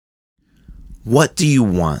What do you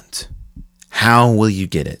want? How will you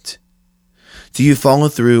get it? Do you follow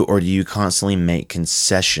through, or do you constantly make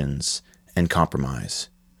concessions and compromise?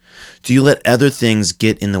 Do you let other things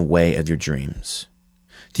get in the way of your dreams?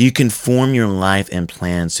 Do you conform your life and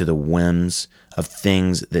plans to the whims of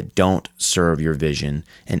things that don't serve your vision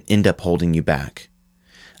and end up holding you back?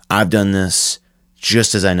 I've done this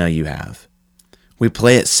just as I know you have. We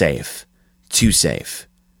play it safe, too safe.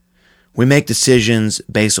 We make decisions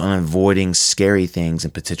based on avoiding scary things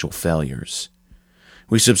and potential failures.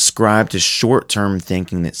 We subscribe to short-term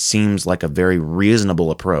thinking that seems like a very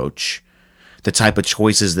reasonable approach, the type of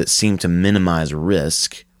choices that seem to minimize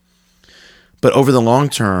risk. But over the long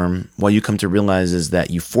term, what you come to realize is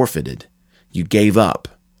that you forfeited, you gave up.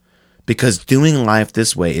 Because doing life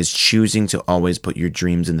this way is choosing to always put your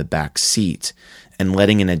dreams in the back seat and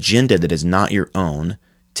letting an agenda that is not your own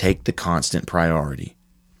take the constant priority.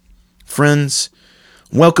 Friends,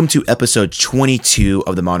 welcome to episode 22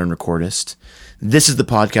 of The Modern Recordist. This is the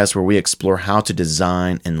podcast where we explore how to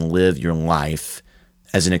design and live your life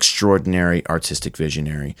as an extraordinary artistic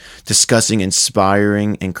visionary, discussing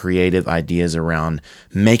inspiring and creative ideas around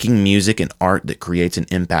making music and art that creates an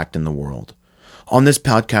impact in the world. On this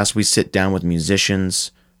podcast, we sit down with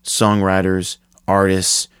musicians, songwriters,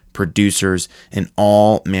 artists, producers, and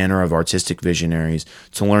all manner of artistic visionaries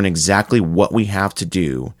to learn exactly what we have to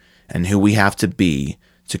do and who we have to be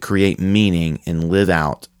to create meaning and live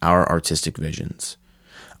out our artistic visions.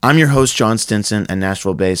 I'm your host, John Stinson, a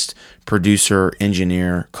Nashville-based producer,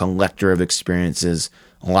 engineer, collector of experiences,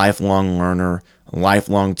 lifelong learner,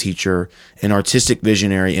 lifelong teacher, and artistic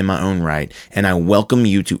visionary in my own right, and I welcome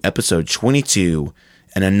you to episode 22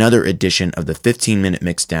 and another edition of the 15-Minute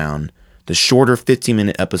Mixdown, the shorter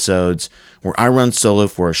 15-minute episodes where I run solo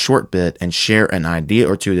for a short bit and share an idea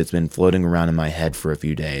or two that's been floating around in my head for a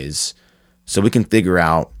few days so we can figure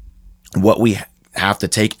out what we have to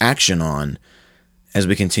take action on as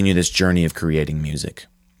we continue this journey of creating music.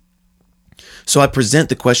 So I present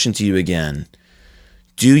the question to you again.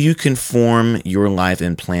 Do you conform your life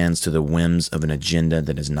and plans to the whims of an agenda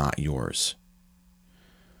that is not yours?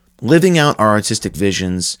 Living out our artistic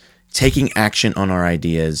visions, taking action on our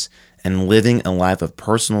ideas, and living a life of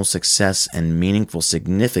personal success and meaningful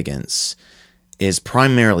significance is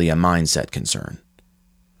primarily a mindset concern.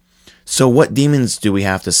 So what demons do we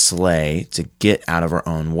have to slay to get out of our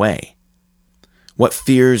own way? What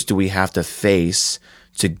fears do we have to face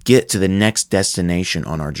to get to the next destination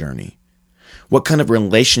on our journey? What kind of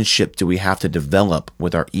relationship do we have to develop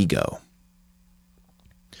with our ego?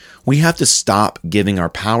 We have to stop giving our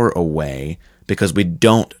power away because we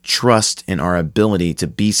don't trust in our ability to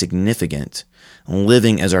be significant,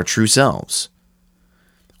 living as our true selves.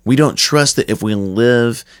 We don't trust that if we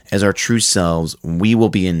live as our true selves, we will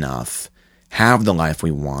be enough, have the life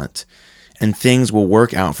we want, and things will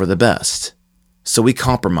work out for the best. So we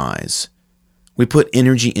compromise. We put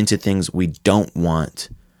energy into things we don't want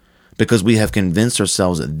because we have convinced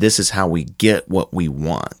ourselves that this is how we get what we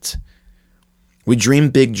want. We dream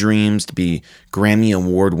big dreams to be Grammy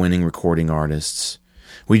Award-winning recording artists.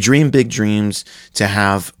 We dream big dreams to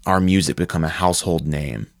have our music become a household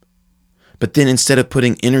name. But then instead of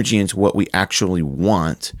putting energy into what we actually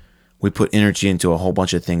want, we put energy into a whole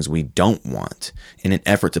bunch of things we don't want in an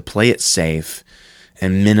effort to play it safe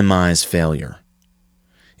and minimize failure.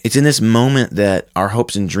 It's in this moment that our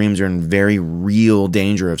hopes and dreams are in very real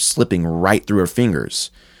danger of slipping right through our fingers.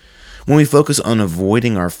 When we focus on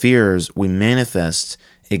avoiding our fears, we manifest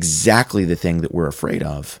exactly the thing that we're afraid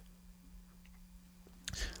of.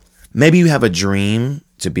 Maybe you have a dream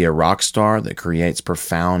to be a rock star that creates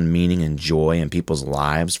profound meaning and joy in people's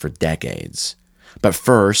lives for decades. But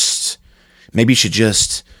first, maybe you should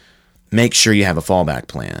just make sure you have a fallback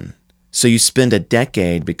plan. So you spend a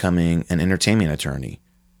decade becoming an entertainment attorney.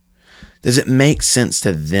 Does it make sense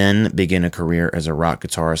to then begin a career as a rock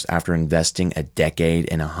guitarist after investing a decade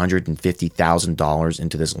and $150,000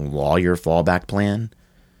 into this lawyer fallback plan?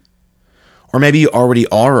 Or maybe you already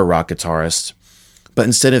are a rock guitarist, but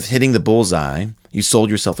instead of hitting the bullseye, you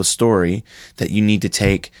sold yourself a story that you need to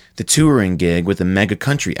take the touring gig with a mega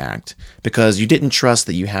country act because you didn't trust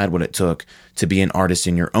that you had what it took to be an artist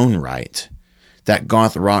in your own right. That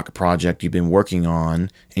goth rock project you've been working on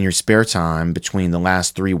in your spare time between the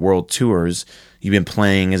last 3 world tours you've been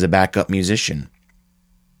playing as a backup musician.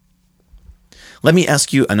 Let me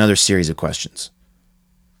ask you another series of questions.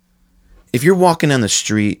 If you're walking down the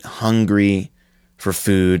street hungry for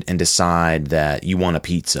food and decide that you want a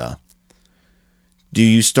pizza, do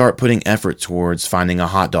you start putting effort towards finding a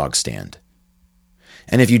hot dog stand?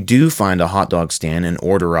 And if you do find a hot dog stand and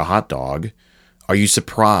order a hot dog, Are you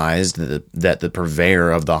surprised that the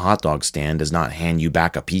purveyor of the hot dog stand does not hand you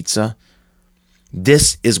back a pizza?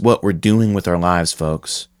 This is what we're doing with our lives,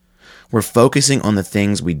 folks. We're focusing on the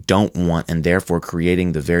things we don't want and therefore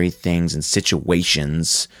creating the very things and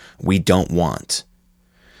situations we don't want.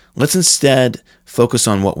 Let's instead focus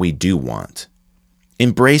on what we do want.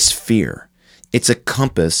 Embrace fear. It's a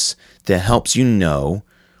compass that helps you know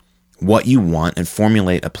what you want and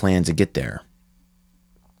formulate a plan to get there.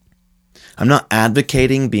 I'm not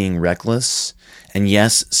advocating being reckless. And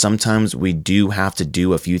yes, sometimes we do have to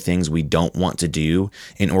do a few things we don't want to do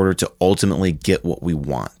in order to ultimately get what we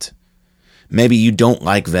want. Maybe you don't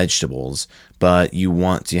like vegetables, but you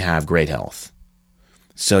want to have great health.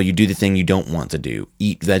 So you do the thing you don't want to do,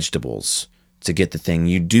 eat vegetables, to get the thing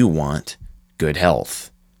you do want, good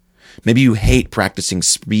health. Maybe you hate practicing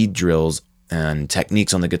speed drills and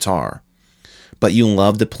techniques on the guitar, but you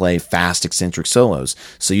love to play fast, eccentric solos.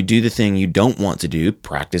 So you do the thing you don't want to do,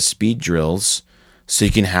 practice speed drills, so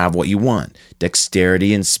you can have what you want,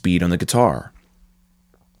 dexterity and speed on the guitar.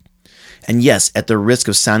 And yes, at the risk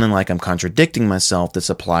of sounding like I'm contradicting myself, this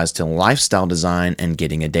applies to lifestyle design and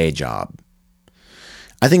getting a day job.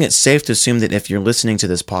 I think it's safe to assume that if you're listening to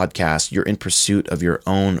this podcast, you're in pursuit of your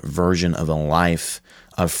own version of a life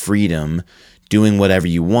of freedom, doing whatever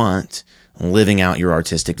you want, living out your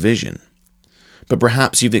artistic vision. But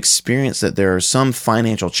perhaps you've experienced that there are some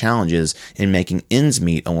financial challenges in making ends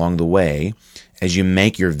meet along the way as you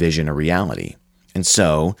make your vision a reality. And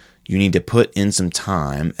so, you need to put in some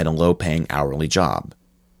time at a low-paying hourly job.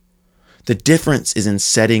 The difference is in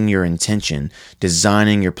setting your intention,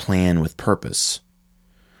 designing your plan with purpose.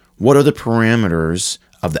 What are the parameters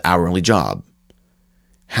of the hourly job?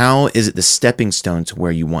 How is it the stepping stone to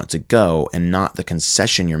where you want to go and not the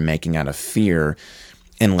concession you're making out of fear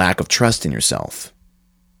and lack of trust in yourself?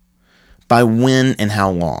 By when and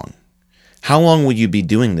how long? How long will you be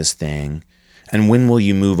doing this thing, and when will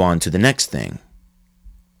you move on to the next thing?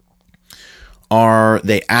 Are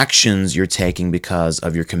they actions you're taking because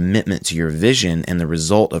of your commitment to your vision and the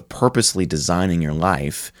result of purposely designing your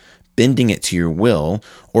life, bending it to your will,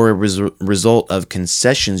 or a result of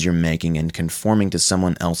concessions you're making and conforming to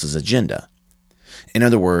someone else's agenda? In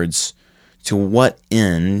other words, to what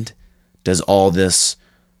end does all this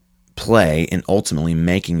play in ultimately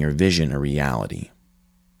making your vision a reality?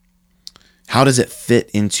 How does it fit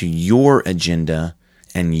into your agenda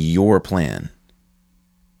and your plan?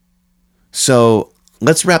 So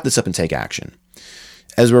let's wrap this up and take action.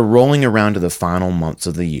 As we're rolling around to the final months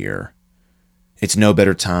of the year, it's no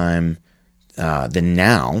better time than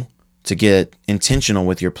now to get intentional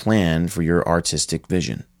with your plan for your artistic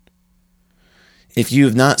vision. If you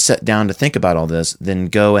have not sat down to think about all this, then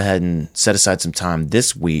go ahead and set aside some time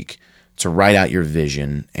this week to write out your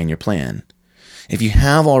vision and your plan. If you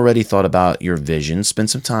have already thought about your vision, spend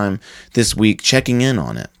some time this week checking in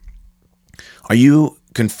on it. Are you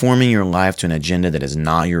conforming your life to an agenda that is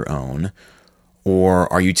not your own,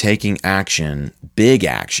 or are you taking action, big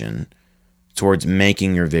action, towards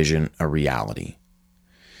making your vision a reality?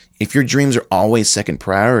 If your dreams are always second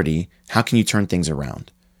priority, how can you turn things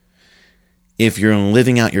around? If you're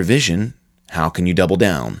living out your vision, how can you double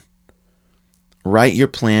down? Write your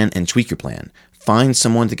plan and tweak your plan. Find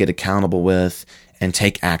someone to get accountable with and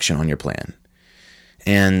take action on your plan.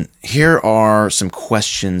 And here are some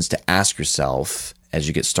questions to ask yourself as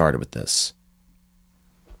you get started with this.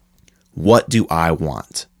 What do I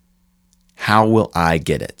want? How will I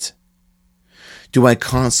get it? Do I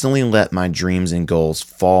constantly let my dreams and goals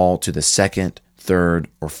fall to the second, third,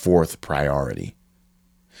 or fourth priority?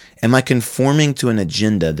 Am I conforming to an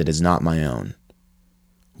agenda that is not my own?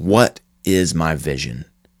 What is my vision?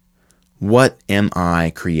 What am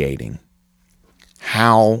I creating?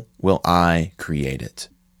 How will I create it?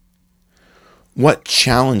 What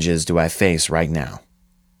challenges do I face right now?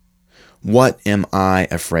 What am I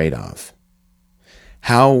afraid of?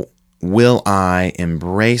 How will I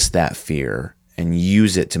embrace that fear and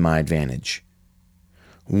use it to my advantage?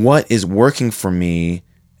 What is working for me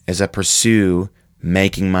as I pursue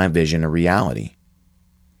making my vision a reality?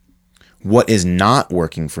 What is not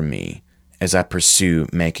working for me as I pursue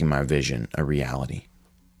making my vision a reality?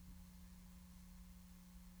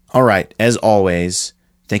 All right, as always,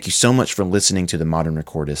 thank you so much for listening to The Modern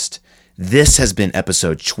Recordist. This has been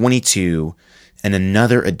episode 22 and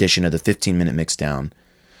another edition of the 15-Minute Mixdown.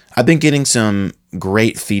 I've been getting some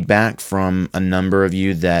great feedback from a number of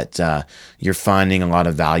you that you're finding a lot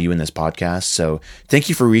of value in this podcast. So thank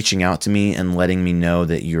you for reaching out to me and letting me know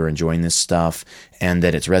that you're enjoying this stuff and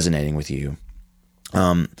that it's resonating with you.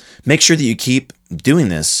 Make sure that you keep doing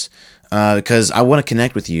this because I want to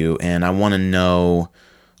connect with you and I want to know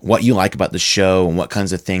what you like about the show and what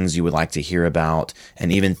kinds of things you would like to hear about,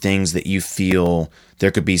 and even things that you feel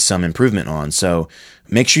there could be some improvement on. So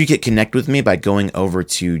make sure you get connected with me by going over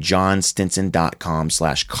to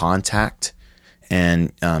johnstinson.com/contact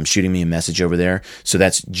and shooting me a message over there. So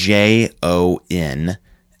that's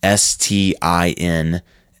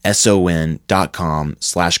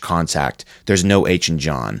JONSTINSON.com/contact. There's no H in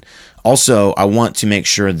John. Also, I want to make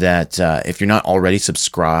sure that if you're not already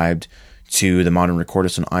subscribed to the Modern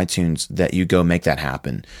Recordist on iTunes, that you go make that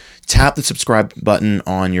happen. Tap the subscribe button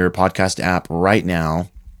on your podcast app right now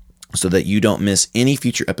so that you don't miss any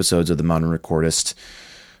future episodes of the Modern Recordist.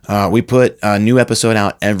 We put a new episode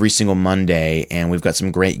out every single Monday, and we've got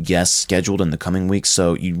some great guests scheduled in the coming weeks,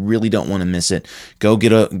 so you really don't want to miss it. Go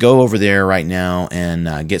over there right now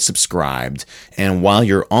and get subscribed. And while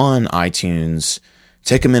you're on iTunes,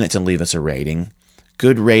 take a minute to leave us a rating.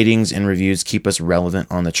 Good ratings and reviews keep us relevant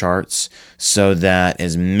on the charts so that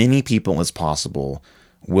as many people as possible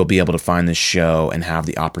will be able to find this show and have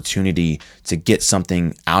the opportunity to get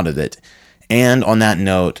something out of it. And on that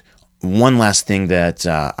note, one last thing that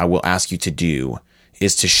I will ask you to do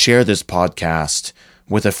is to share this podcast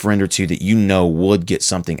with a friend or two that you know would get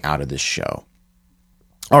something out of this show.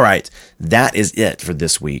 All right, that is it for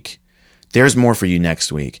this week. There's more for you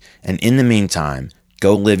next week. And in the meantime,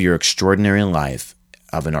 go live your extraordinary life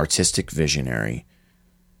of an artistic visionary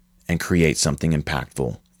and create something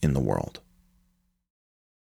impactful in the world.